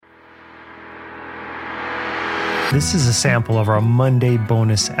This is a sample of our Monday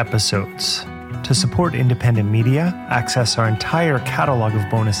bonus episodes. To support independent media, access our entire catalog of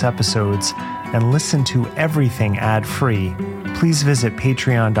bonus episodes, and listen to everything ad-free, please visit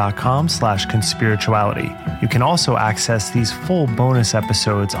patreon.com/conspirituality. You can also access these full bonus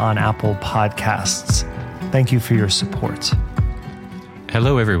episodes on Apple Podcasts. Thank you for your support.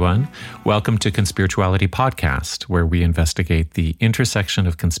 Hello, everyone. Welcome to Conspirituality Podcast, where we investigate the intersection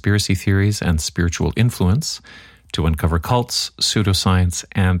of conspiracy theories and spiritual influence to uncover cults, pseudoscience,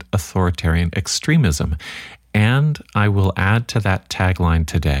 and authoritarian extremism. And I will add to that tagline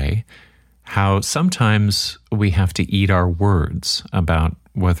today how sometimes we have to eat our words about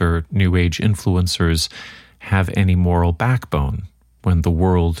whether New Age influencers have any moral backbone when the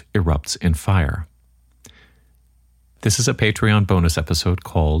world erupts in fire. This is a Patreon bonus episode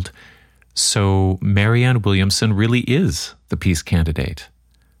called So Marianne Williamson Really Is the Peace Candidate.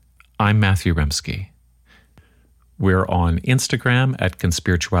 I'm Matthew Remski. We're on Instagram at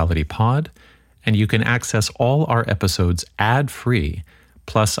conspiritualitypod, and you can access all our episodes ad-free,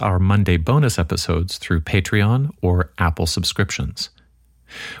 plus our Monday bonus episodes through Patreon or Apple subscriptions.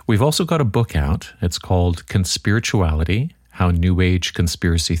 We've also got a book out. It's called Conspirituality: How New Age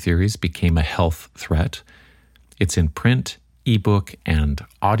Conspiracy Theories Became a Health Threat. It's in print, ebook, and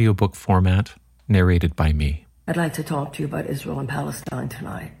audiobook format, narrated by me. I'd like to talk to you about Israel and Palestine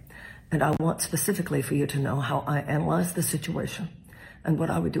tonight. And I want specifically for you to know how I analyze the situation and what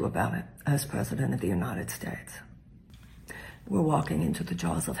I would do about it as President of the United States. We're walking into the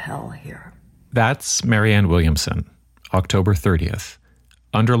jaws of hell here. That's Marianne Williamson, October 30th,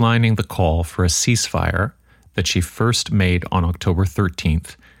 underlining the call for a ceasefire that she first made on October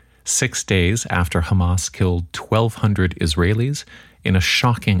 13th, 6 days after Hamas killed 1,200 Israelis in a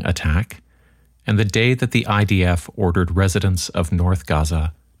shocking attack, and the day that the IDF ordered residents of North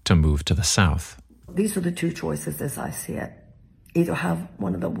Gaza to move to the south. These are the two choices as I see it. Either have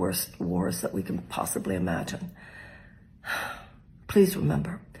one of the worst wars that we can possibly imagine. Please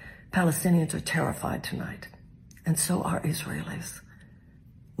remember, Palestinians are terrified tonight, and so are Israelis.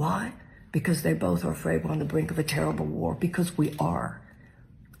 Why? Because they both are afraid we're on the brink of a terrible war, because we are.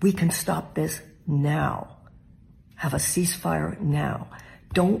 We can stop this now. Have a ceasefire now.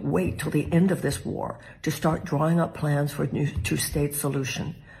 Don't wait till the end of this war to start drawing up plans for a new two-state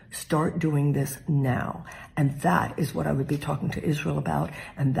solution. Start doing this now. And that is what I would be talking to Israel about,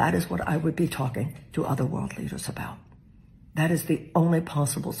 and that is what I would be talking to other world leaders about. That is the only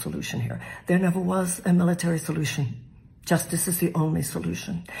possible solution here. There never was a military solution. Justice is the only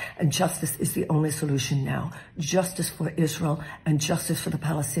solution, and justice is the only solution now. Justice for Israel and justice for the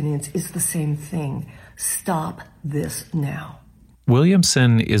Palestinians is the same thing. Stop this now.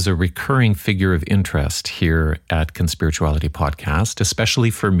 Williamson is a recurring figure of interest here at Conspirituality Podcast, especially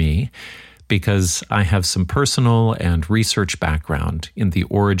for me, because I have some personal and research background in the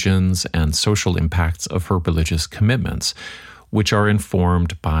origins and social impacts of her religious commitments, which are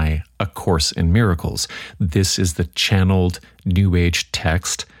informed by A Course in Miracles. This is the channeled New Age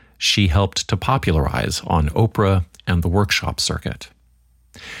text she helped to popularize on Oprah and the workshop circuit.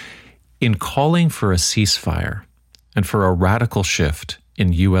 In calling for a ceasefire and for a radical shift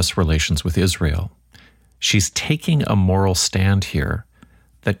in U.S. relations with Israel, she's taking a moral stand here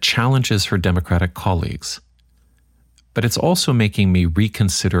that challenges her Democratic colleagues. But it's also making me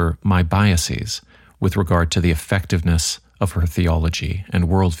reconsider my biases with regard to the effectiveness of her theology and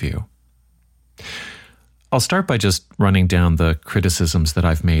worldview. I'll start by just running down the criticisms that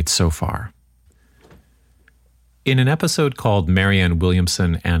I've made so far. In an episode called Marianne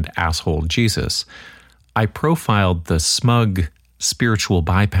Williamson and Asshole Jesus, I profiled the smug spiritual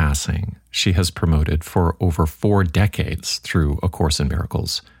bypassing she has promoted for over 4 decades through A Course in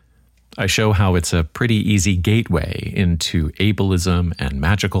Miracles. I show how it's a pretty easy gateway into ableism and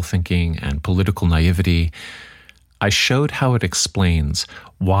magical thinking and political naivety. I showed how it explains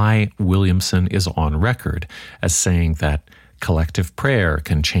why Williamson is on record as saying that collective prayer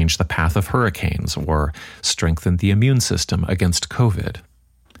can change the path of hurricanes or strengthen the immune system against COVID.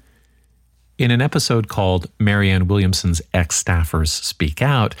 In an episode called Marianne Williamson's Ex-Staffers Speak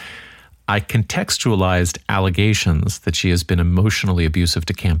Out, I contextualized allegations that she has been emotionally abusive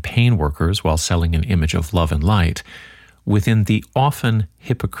to campaign workers while selling an image of love and light within the often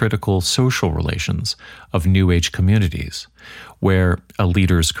hypocritical social relations of New Age communities, where a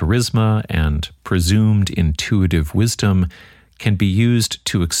leader's charisma and presumed intuitive wisdom can be used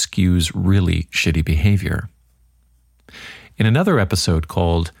to excuse really shitty behavior. In another episode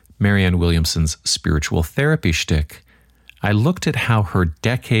called Marianne Williamson's Spiritual Therapy Shtick, I looked at how her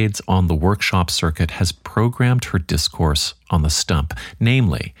decades on the workshop circuit has programmed her discourse on the stump,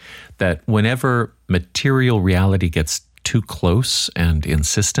 namely that whenever material reality gets too close and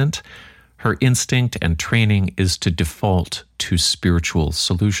insistent, her instinct and training is to default to spiritual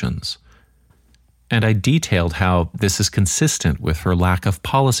solutions. And I detailed how this is consistent with her lack of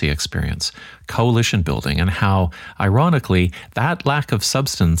policy experience, coalition building, and how, ironically, that lack of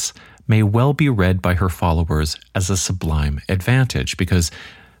substance may well be read by her followers as a sublime advantage, because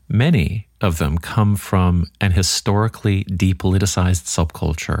many of them come from an historically depoliticized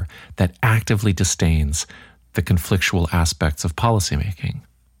subculture that actively disdains the conflictual aspects of policymaking.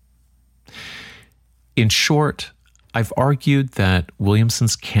 In short, I've argued that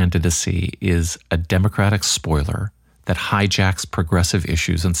Williamson's candidacy is a Democratic spoiler that hijacks progressive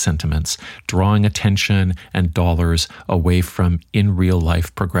issues and sentiments, drawing attention and dollars away from in real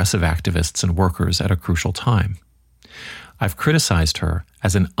life progressive activists and workers at a crucial time. I've criticized her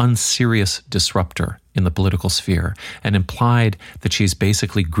as an unserious disruptor in the political sphere and implied that she's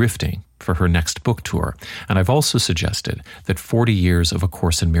basically grifting for her next book tour. And I've also suggested that 40 years of A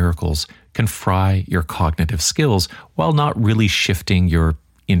Course in Miracles can fry your cognitive skills while not really shifting your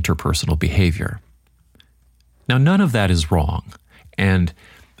interpersonal behavior. Now, none of that is wrong, and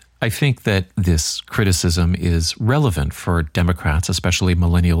I think that this criticism is relevant for Democrats, especially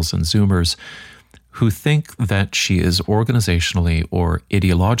millennials and Zoomers, who think that she is organizationally or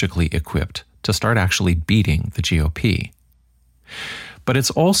ideologically equipped to start actually beating the GOP. But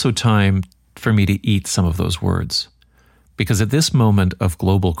it's also time for me to eat some of those words, because at this moment of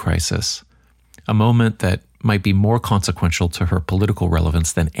global crisis, a moment that might be more consequential to her political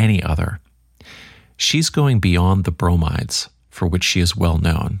relevance than any other, she's going beyond the bromides for which she is well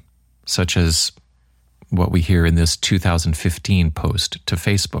known, such as what we hear in this 2015 post to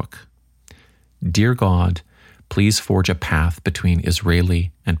Facebook. Dear God, please forge a path between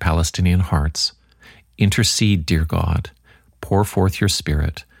Israeli and Palestinian hearts. Intercede, dear God. Pour forth your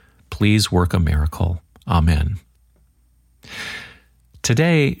Spirit. Please work a miracle. Amen.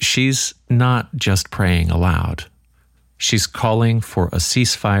 Today, she's not just praying aloud. She's calling for a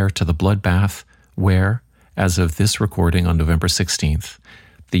ceasefire to the bloodbath where, as of this recording on November 16th,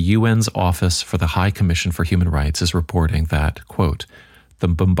 the UN's Office for the High Commission for Human Rights is reporting that, quote, the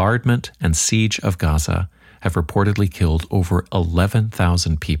bombardment and siege of Gaza have reportedly killed over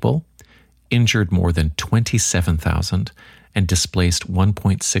 11,000 people, injured more than 27,000, and displaced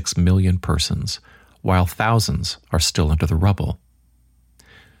 1.6 million persons, while thousands are still under the rubble.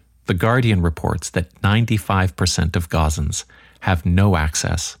 The Guardian reports that 95% of Gazans have no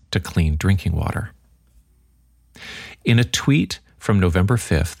access to clean drinking water. In a tweet from November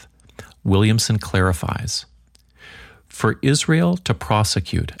 5th, Williamson clarifies, for Israel to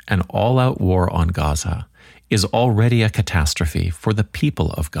prosecute an all-out war on Gaza is already a catastrophe for the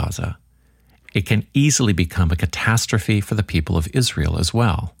people of Gaza. It can easily become a catastrophe for the people of Israel as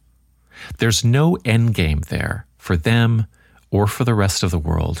well. There's no endgame there for them or for the rest of the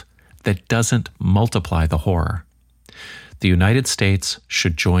world that doesn't multiply the horror. The United States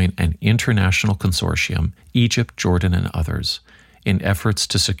should join an international consortium, Egypt, Jordan, and others, in efforts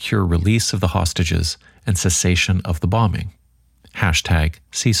to secure release of the hostages and cessation of the bombing.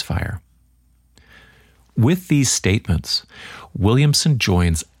 #ceasefire. With these statements, Williamson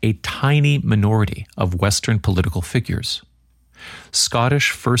joins a tiny minority of Western political figures. Scottish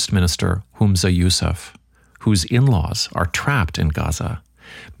First Minister Humza Yousaf, whose in-laws are trapped in Gaza,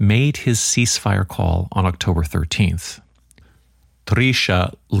 made his ceasefire call on October 13th.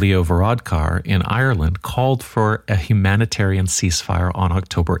 Taoiseach Leo Varadkar in Ireland called for a humanitarian ceasefire on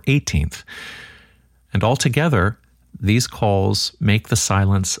October 18th. And altogether, these calls make the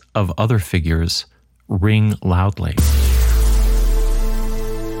silence of other figures ring loudly.